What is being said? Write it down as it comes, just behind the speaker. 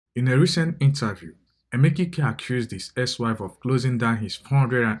In a recent interview, Emeke Ike accused his ex-wife of closing down his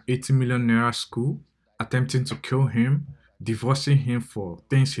 480 million naira school, attempting to kill him, divorcing him for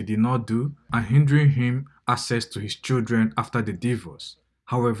things he did not do, and hindering him access to his children after the divorce.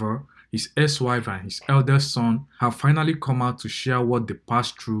 However, his ex-wife and his eldest son have finally come out to share what they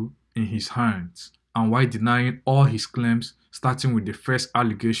passed through in his hands and why denying all his claims, starting with the first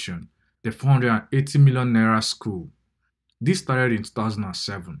allegation, the 480 million naira school. This started in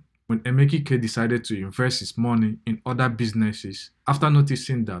 2007 when Emeke decided to invest his money in other businesses after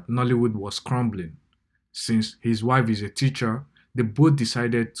noticing that Nollywood was crumbling. Since his wife is a teacher, they both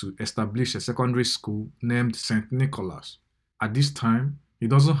decided to establish a secondary school named St. Nicholas. At this time, he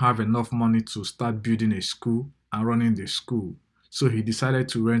doesn't have enough money to start building a school and running the school, so he decided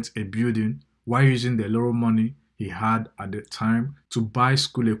to rent a building while using the little money he had at the time to buy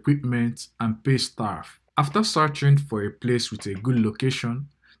school equipment and pay staff. After searching for a place with a good location,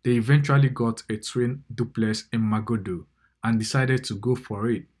 they eventually got a twin duplex in Magodo and decided to go for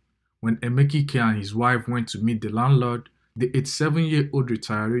it. When Emeke and his wife went to meet the landlord, the 87-year-old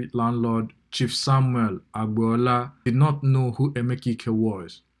retiree landlord, Chief Samuel Agboola, did not know who Emeke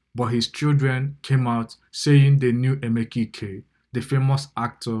was, but his children came out saying they knew Emeke, the famous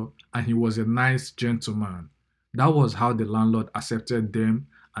actor, and he was a nice gentleman. That was how the landlord accepted them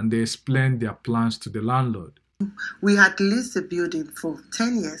and they explained their plans to the landlord. We had leased the building for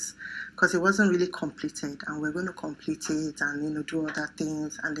 10 years because it wasn't really completed, and we're going to complete it and do other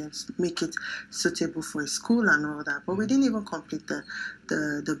things and then make it suitable for a school and all that. But we didn't even complete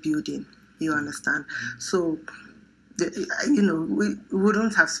the building, you understand? So we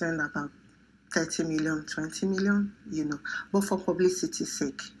wouldn't have spent about 30 million, 20 million, but for publicity's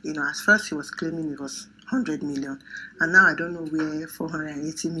sake, at first he was claiming it was 100 million, and now I don't know where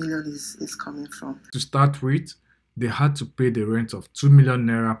 480 million is coming from. To start with, they had to pay the rent of 2 million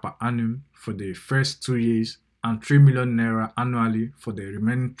naira per annum for the first 2 years and 3 million naira annually for the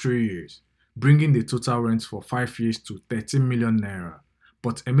remaining 3 years, bringing the total rent for 5 years to 13 million naira.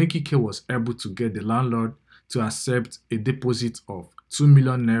 But Emeke was able to get the landlord to accept a deposit of 2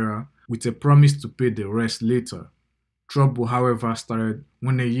 million naira with a promise to pay the rest later. Trouble, however, started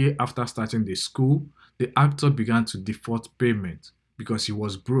when a year after starting the school, the actor began to default payment because he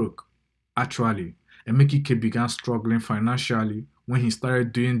was broke. Actually, Emeke began struggling financially when he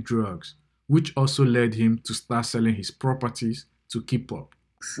started doing drugs, which also led him to start selling his properties to keep up.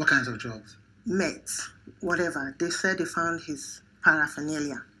 What kinds of drugs? Meds, whatever. They said they found his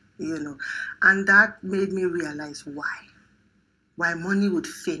paraphernalia, and that made me realize why money would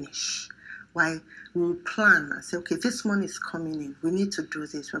finish, why we will plan and say, okay, this money is coming in, we need to do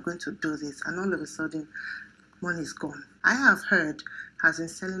this, we're going to do this, and all of a sudden, money is gone. I have heard has been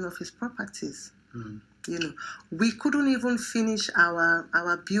selling off his properties. We couldn't even finish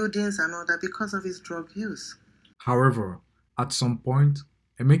our buildings and all that because of his drug use. However, at some point,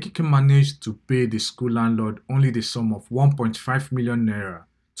 Emeke managed to pay the school landlord only the sum of 1.5 million naira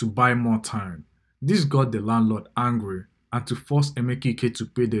to buy more time. This got the landlord angry, and to force Emeke to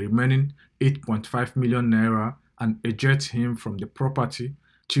pay the remaining 8.5 million naira and eject him from the property,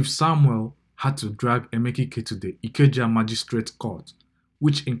 Chief Samuel had to drag Emeke to the Ikeja Magistrate Court,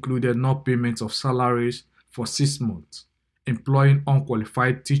 which included no payment of salaries for 6 months, employing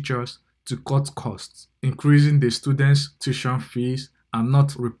unqualified teachers to cut costs, increasing the students' tuition fees, and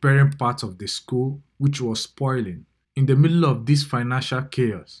not repairing part of the school which was spoiling. In the middle of this financial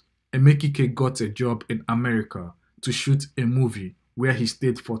chaos, Emeke got a job in America to shoot a movie where he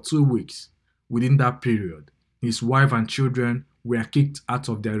stayed for 2 weeks. Within that period, his wife and children were kicked out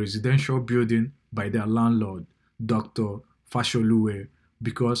of their residential building by their landlord, Dr. Fasholuwe,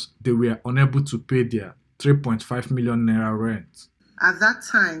 because they were unable to pay their 3.5 million naira rent. At that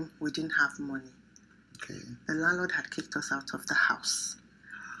time, we didn't have money. Okay. The landlord had kicked us out of the house.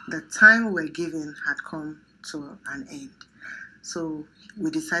 The time we were given had come to an end. So we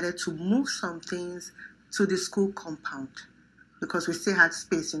decided to move some things to the school compound because we still had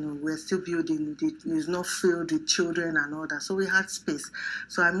space, we're still building, it's not filled with children and all that, so we had space.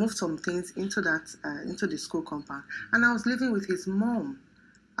 So I moved some things into the school compound, and I was living with his mom.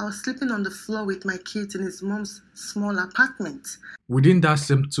 I was sleeping on the floor with my kids in his mom's small apartment. Within that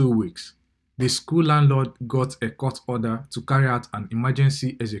same 2 weeks, the school landlord got a court order to carry out an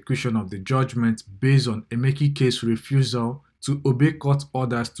emergency execution of the judgment based on Emeke's refusal to obey court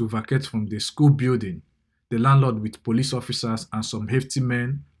orders to vacate from the school building. The landlord with police officers and some hefty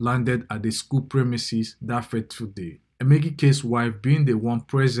men landed at the school premises that fateful day. Emeke's wife, being the one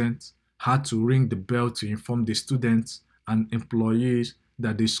present, had to ring the bell to inform the students and employees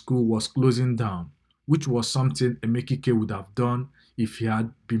that the school was closing down, which was something Emeke would have done if he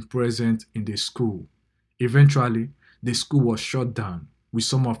had been present in the school. Eventually, the school was shut down, with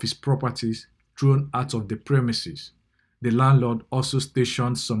some of his properties thrown out of the premises. The landlord also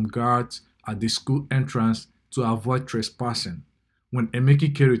stationed some guards at the school entrance to avoid trespassing. When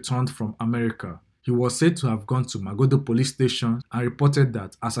Emeke returned from America, he was said to have gone to Magodo police station and reported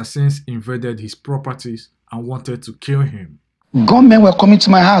that assassins invaded his properties and wanted to kill him. Gunmen were coming to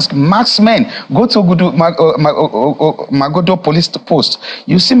my house. Marksmen, go to Magodo police post.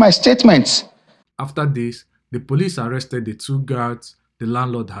 You see my statements. After this, the police arrested the two guards the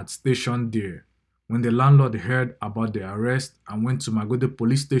landlord had stationed there. When the landlord heard about the arrest and went to Magodo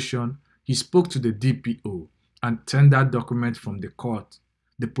police station, he spoke to the DPO and tendered documents from the court.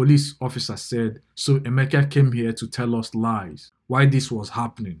 The police officer said, "So Emeka came here to tell us lies." While this was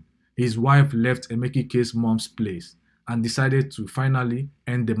happening, his wife left Emeke's mom's place and decided to finally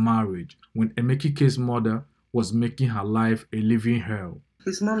end the marriage when Emeke's mother was making her life a living hell.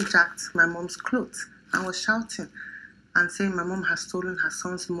 His mom jacked my mom's clothes and was shouting and saying my mom has stolen her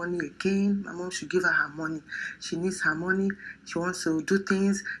son's money again. My mom should give her money. She needs her money. She wants to do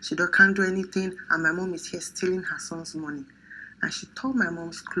things. She can't do anything. And my mom is here stealing her son's money. And she tore my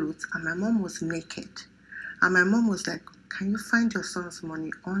mom's clothes and my mom was naked. And my mom was like, "Can you find your son's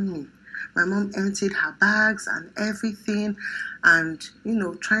money on me?" My mom emptied her bags and everything and,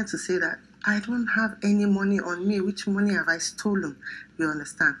 trying to say that I don't have any money on me. Which money have I stolen? You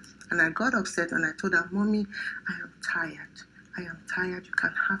understand? And I got upset and I told her, "Mommy, I am tired. I am tired. You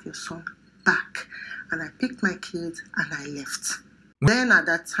can have your son back." And I picked my kids and I left. Then at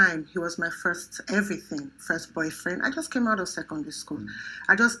that time, he was my first everything, first boyfriend. I just came out of secondary school.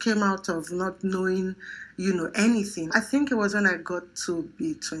 I just came out of not knowing, anything. I think it was when I got to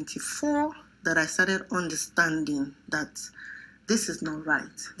be 24 that I started understanding that this is not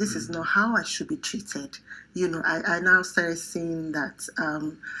right. This is not how I should be treated. I now started seeing that,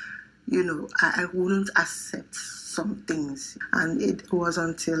 I wouldn't accept some things. And it was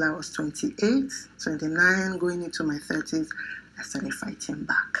until I was 28, 29, going into my 30s, I started fighting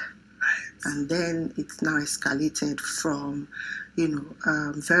back. And then it's now escalated from,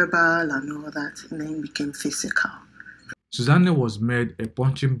 verbal and all that, and then became physical. Suzanne was made a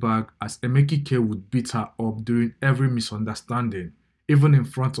punching bag as Emeke would beat her up during every misunderstanding, even in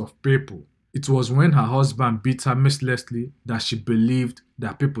front of people. It was when her husband beat her mercilessly that she believed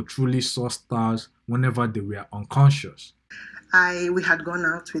that people truly saw stars whenever they were unconscious. We had gone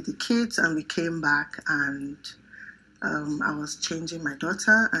out with the kids and we came back and I was changing my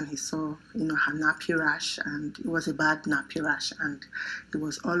daughter and he saw, her nappy rash, and it was a bad nappy rash and it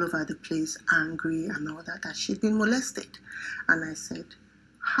was all over the place, angry and all that she'd been molested. And I said,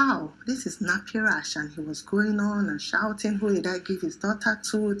 "How? This is nappy rash." And he was going on and shouting, "Who did I give his daughter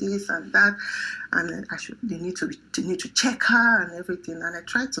to? This and that. And they need to check her and everything." And I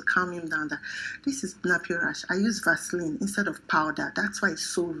tried to calm him down that this is nappy rash. I use Vaseline instead of powder. That's why it's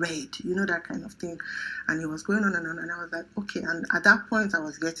so red, that kind of thing. And he was going on and on. And I was like, okay. And at that point, I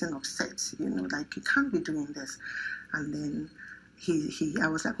was getting upset, like, you can't be doing this. And then I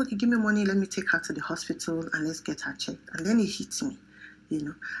was like, "Okay, give me money. Let me take her to the hospital and let's get her checked." And then he hit me.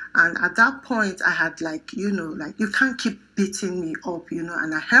 And at that point I had you can't keep beating me up,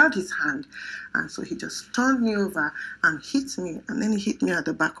 and I held his hand. And so he just turned me over and hit me. And then he hit me at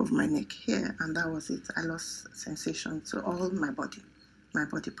the back of my neck here. And that was it. I lost sensation to all my body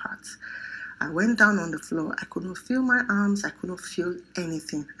parts. I went down on the floor. I couldn't feel my arms. I couldn't feel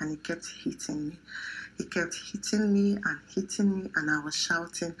anything. And he kept hitting me. He kept hitting me, and I was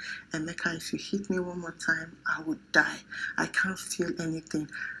shouting, "Emeka, if you hit me one more time, I would die. I can't feel anything."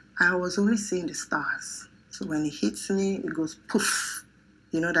 I was only seeing the stars. So when he hits me, it goes poof,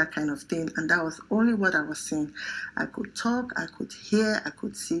 that kind of thing. And that was only what I was seeing. I could talk, I could hear, I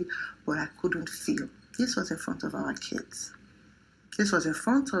could see, but I couldn't feel. This was in front of our kids. This was in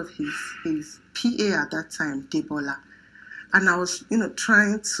front of his PA at that time, Debola. And I was,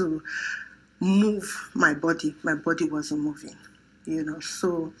 trying to move my body. My body wasn't moving,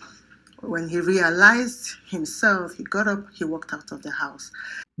 So when he realized himself, he got up, he walked out of the house.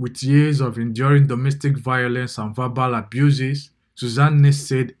 With years of enduring domestic violence and verbal abuses, Suzanne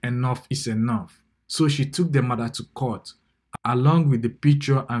said enough is enough. So she took the matter to court. Along with the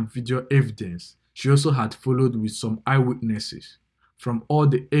picture and video evidence, she also had followed with some eyewitnesses. From all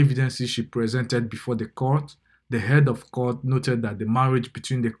the evidences she presented before the court, the head of court noted that the marriage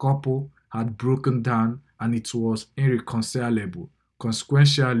between the couple had broken down and it was irreconcilable.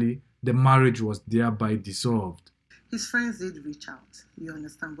 Consequently, the marriage was thereby dissolved. His friends did reach out, you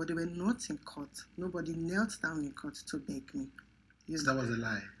understand, but they were not in court. Nobody knelt down in court to beg me. So that was a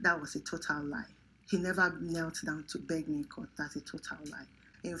lie? That was a total lie. he never knelt down to beg me in court. That's a total lie.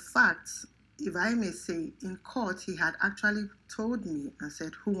 In fact, if I may say, in court, he had actually told me and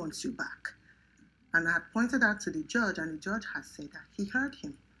said, who wants you back? And I had pointed out to the judge, and the judge had said that he heard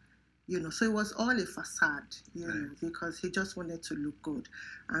him. So it was all a facade, because he just wanted to look good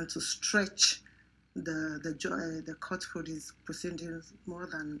and to stretch the court proceedings more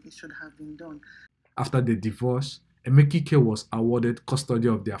than it should have been done. After the divorce, Emeka Ike was awarded custody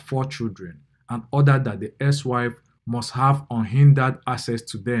of their 4 children and ordered that the ex-wife must have unhindered access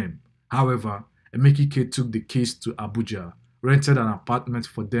to them. However, Emeka Ike took the kids to Abuja, rented an apartment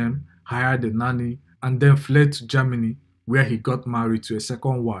for them, hired a nanny, and then fled to Germany, where he got married to a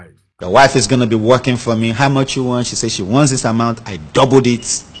second wife. The wife is going to be working for me. How much you want? She says she wants this amount. I doubled it.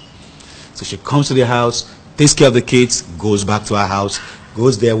 So she comes to the house, takes care of the kids, goes back to her house,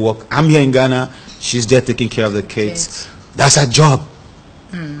 goes there, work. I'm here in Ghana. She's there taking care of the kids. That's her job.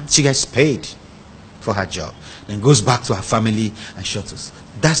 She gets paid for her job. Then goes back to her family and shuttles.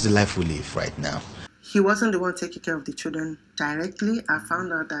 That's the life we live right now. He wasn't the one taking care of the children directly. I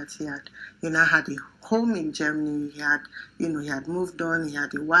found out that he had, had a home in Germany. He had moved on. He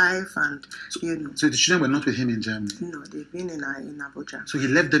had a wife, and So the children were not with him in Germany. No, they've been in Abuja. So he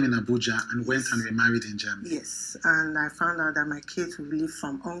left them in Abuja and went and remarried in Germany. Yes, and I found out that my kids would live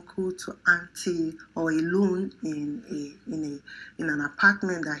from uncle to auntie or alone in an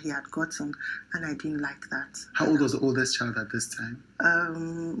apartment that he had gotten, and I didn't like that. How old was the oldest child at this time?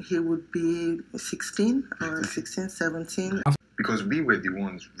 He would be 16 or 16, 17. Because we were the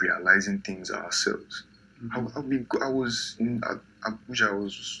ones realizing things ourselves. I was in Abuja, I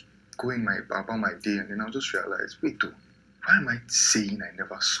was going about my day, and then I just realized, wait though, why am I saying I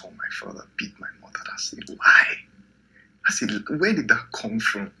never saw my father beat my mother? I said, why? I said, where did that come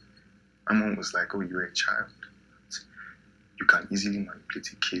from? My mom was like, oh, you're a child. You can easily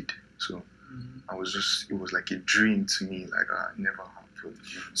manipulate a kid. So it was like a dream to me, like never happened.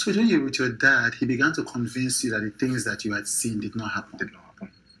 So when you were with your dad, he began to convince you that the things that you had seen did not happen. Did not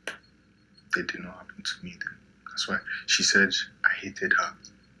happen. They did not happen to me then. That's why she said I hated her.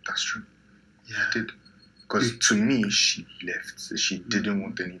 That's true. Yeah. I did. Because to me, she left. She didn't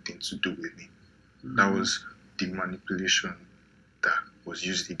want anything to do with me. That was the manipulation that was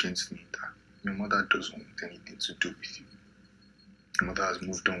used against me. That your mother doesn't want anything to do with you. Your mother has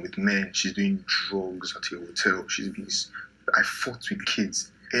moved on with men. She's doing drugs at a hotel. I fought with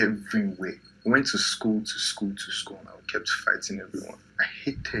kids everywhere. I went to school, and I kept fighting everyone. I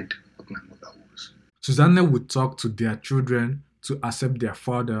hated what my mother was. Suzanne would talk to their children to accept their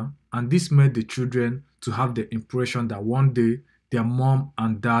father, and this made the children to have the impression that one day their mom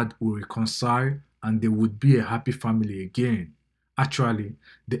and dad will reconcile and they would be a happy family again. Actually,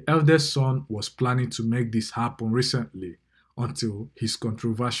 the eldest son was planning to make this happen recently until his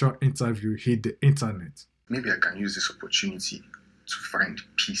controversial interview hit the internet. Maybe I can use this opportunity to find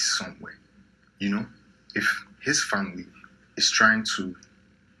peace somewhere. If his family is trying to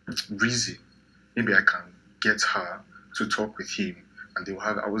reason, maybe I can get her to talk with him, and they will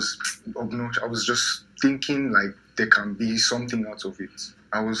have. I was just thinking like there can be something out of it.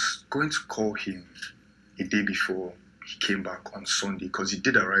 I was going to call him a day before he came back on Sunday, because he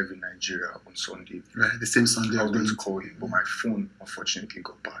did arrive in Nigeria on Sunday. Right, the same Sunday. I was going to call him, but my phone unfortunately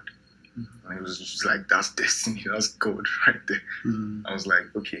got bad. And it was just like, that's destiny, that's God right there. I was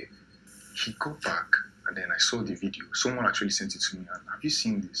like, okay. He got back, and then I saw the video. Someone actually sent it to me, and have you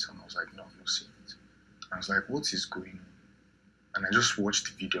seen this? And I was like, no, I've not seen it. And I was like, what is going on? And I just watched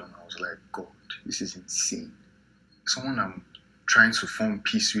the video, and I was like, God, this is insane. Someone I'm trying to form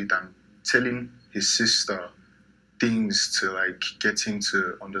peace with, I'm telling his sister things to like get him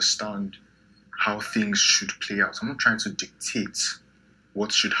to understand how things should play out. I'm not trying to dictate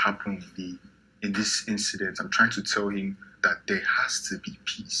what should happen in this incident. I'm trying to tell him that there has to be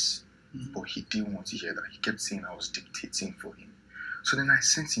peace. But he didn't want to hear that. He kept saying I was dictating for him. So then I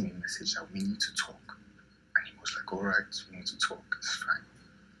sent him a message that we need to talk. And he was like, all right, we need to talk. It's fine.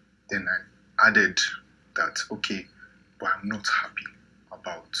 Then I added that, okay, but I'm not happy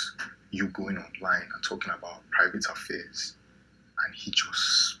about you going online and talking about private affairs. And he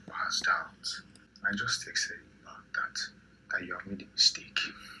just passed out. I just texted him back that you have made a mistake.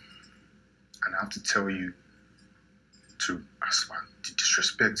 And I have to tell you, as far the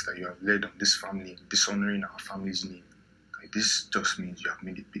disrespect that you have led on this family, dishonoring our family's name, like this just means you have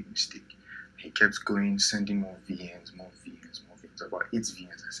made a big mistake. He kept going, sending more VNs. About 8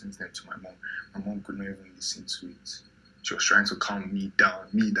 VNs. I sent them to my mom. My mom could not even listen to it. She was trying to calm me down.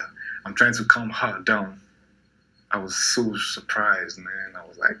 I'm trying to calm her down. I was so surprised, man. I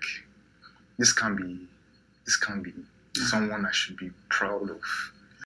was like, this can't be someone I should be proud of.